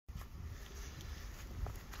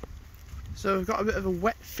So we've got a bit of a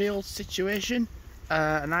wet field situation,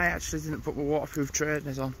 and I actually didn't put my waterproof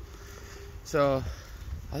trainers on. So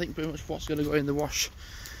I think pretty much what's going to go in the wash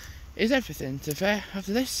is everything. To be fair,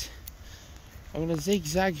 after this, I'm going to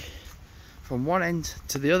zigzag from one end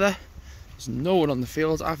to the other. There's no one on the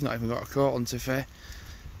field. I've not even got a coat on, to be fair.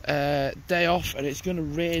 Day off, and it's going to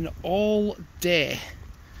rain all day.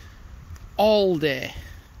 All day.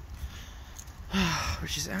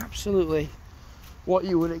 Which is absolutely what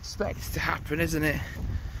you would expect to happen, isn't it?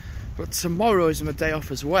 But tomorrow is my day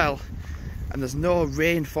off as well, and there's no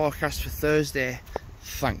rain forecast for Thursday.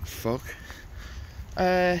 Thank fuck.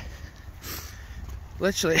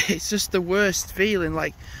 Literally, it's just the worst feeling.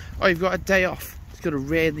 Like, oh, you've got a day off. It's going to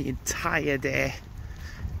rain the entire day.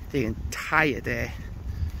 The entire day.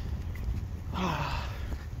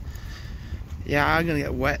 Yeah, I'm going to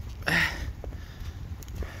get wet.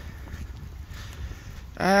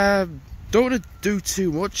 Don't want to do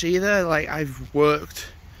too much either. Like, I've worked.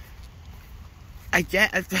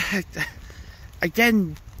 Again,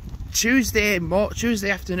 Tuesday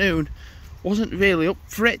afternoon wasn't really up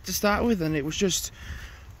for it to start with, and it was just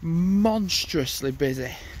monstrously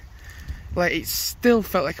busy. Like, it still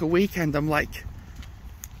felt like a weekend. I'm like,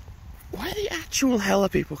 where the actual hell are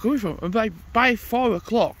people coming from? And by 4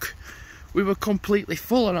 o'clock, we were completely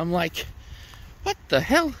full, and I'm like, what the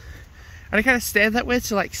hell? And I kind of stayed that way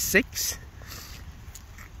till like 6.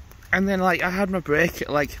 And then like I had my break at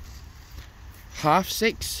like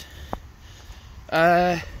 6:30.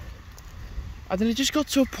 And then it just got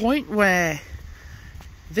to a point where,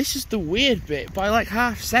 this is the weird bit, by like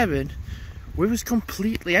 7:30, we was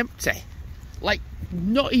completely empty. Like,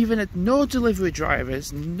 not even no delivery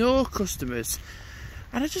drivers, no customers.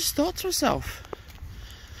 And I just thought to myself,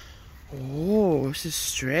 oh, this is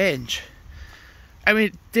strange. I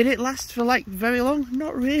mean, did it last for like very long?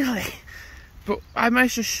 Not really. But I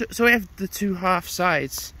managed to so we have the two half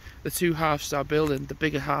sides, the two halves of our building, the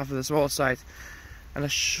bigger half and the small side, and I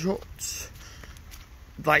shut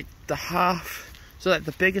like the half, so like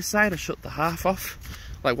the bigger side I shut the half off,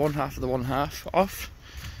 like one half of the one half off,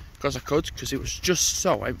 because I could, because it was just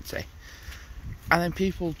so empty. And then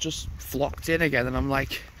people just flocked in again, and I'm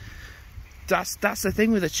like, that's the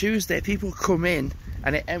thing with a Tuesday. People come in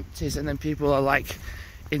and it empties, and then people are like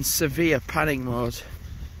in severe panic mode.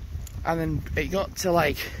 And then it got to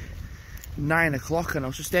like 9 o'clock, and I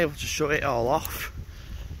was just able to shut it all off,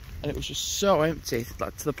 and it was just so empty,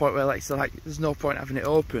 like to the point where like, so like there's no point having it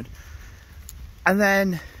open. And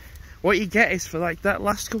then what you get is, for like that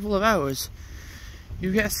last couple of hours,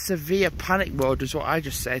 you get a severe panic mode, is what I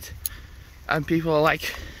just said, and people are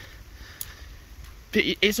like,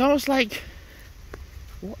 it's almost like,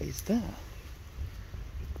 what is that?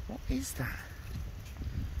 What is that?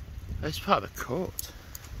 It's part of a coat.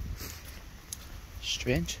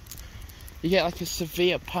 Strange. You get like a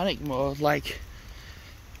severe panic mode, like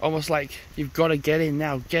almost like you've got to get in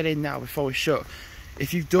now before we shut.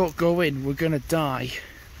 If you don't go in, we're gonna die.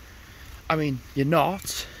 I mean, you're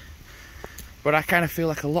not, but I kind of feel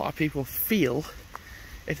like a lot of people feel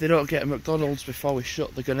if they don't get a McDonald's before we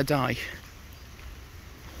shut, they're gonna die.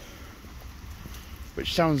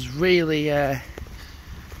 Which sounds really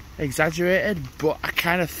exaggerated, but I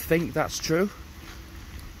kind of think that's true.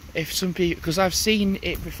 If some people, because I've seen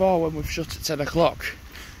it before when we've shut at 10 o'clock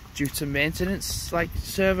due to maintenance, like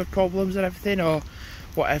server problems and everything, or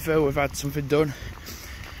whatever, we've had something done,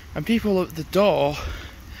 and people at the door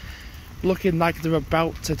looking like they're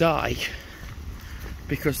about to die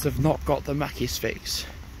because they've not got the Mackies fix.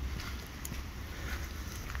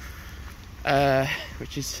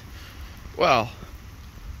 Which is, well,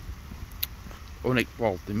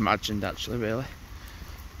 imagined actually, really.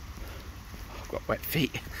 I've got wet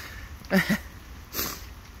feet.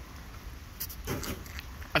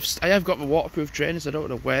 I have got my waterproof trainers. I don't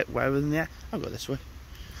want to wear them yet. I'll go this way.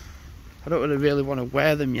 I don't really want to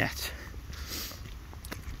wear them yet.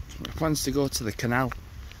 My plans to go to the canal.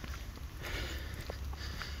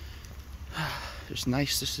 It's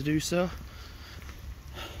nice just to do so.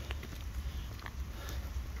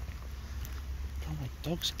 Oh, my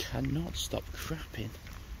dogs cannot stop crapping.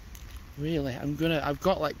 Really, I've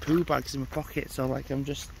got like poo bags in my pocket, so like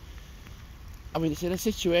I mean, it's in a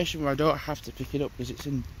situation where I don't have to pick it up because it's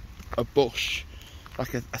in a bush,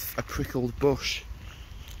 like a prickled bush.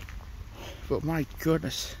 But my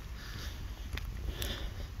goodness,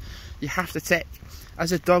 you have to take,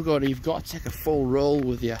 as a dog owner, you've got to take a full roll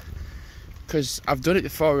with you. Because I've done it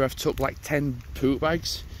before where I've took like 10 poop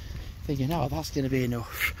bags, thinking, oh, that's going to be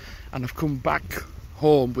enough. And I've come back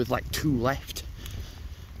home with like 2 left.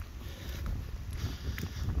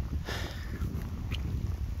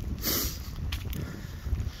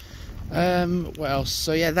 What else?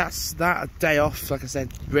 So yeah, that's that. A day off, like I said,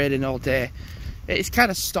 raining all day. It's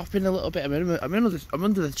kind of stopping a little bit. I'm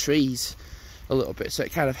under the trees a little bit, so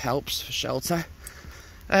it kind of helps for shelter.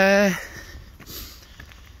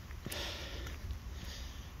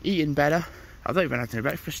 Eating better. I've not even had any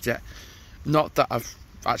breakfast yet. Not that I've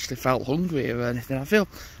actually felt hungry or anything.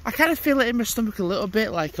 I kind of feel it in my stomach a little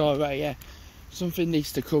bit, like, all right, yeah, something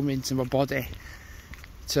needs to come into my body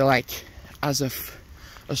to, like, as a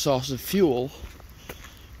source of fuel.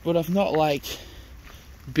 But I've not, like,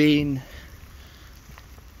 been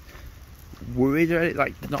worried or anything,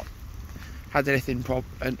 like, not had anything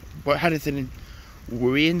had anything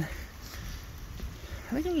worrying.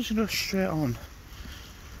 I think I'm just gonna go straight on.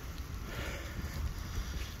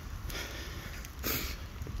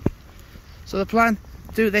 So the plan,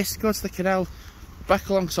 do this, go to the canal, back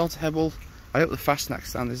along Salter Hebble. I hope the fast snack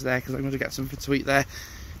stand is there, because I'm going to get something to eat there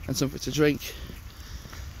and something to drink.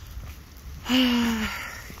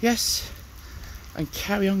 Yes, and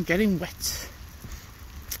carry on getting wet.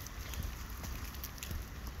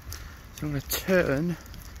 So I'm going to turn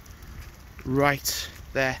right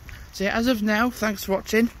there. So yeah, as of now, thanks for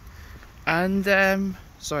watching. And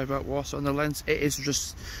sorry about water on the lens. It's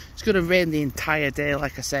going to rain the entire day,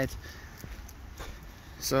 like I said.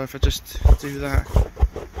 So if I just do that,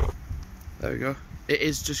 there we go. It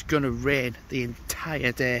is just going to rain the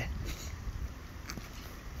entire day.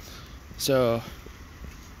 So,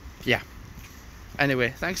 yeah.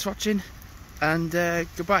 Anyway, thanks for watching, and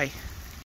goodbye.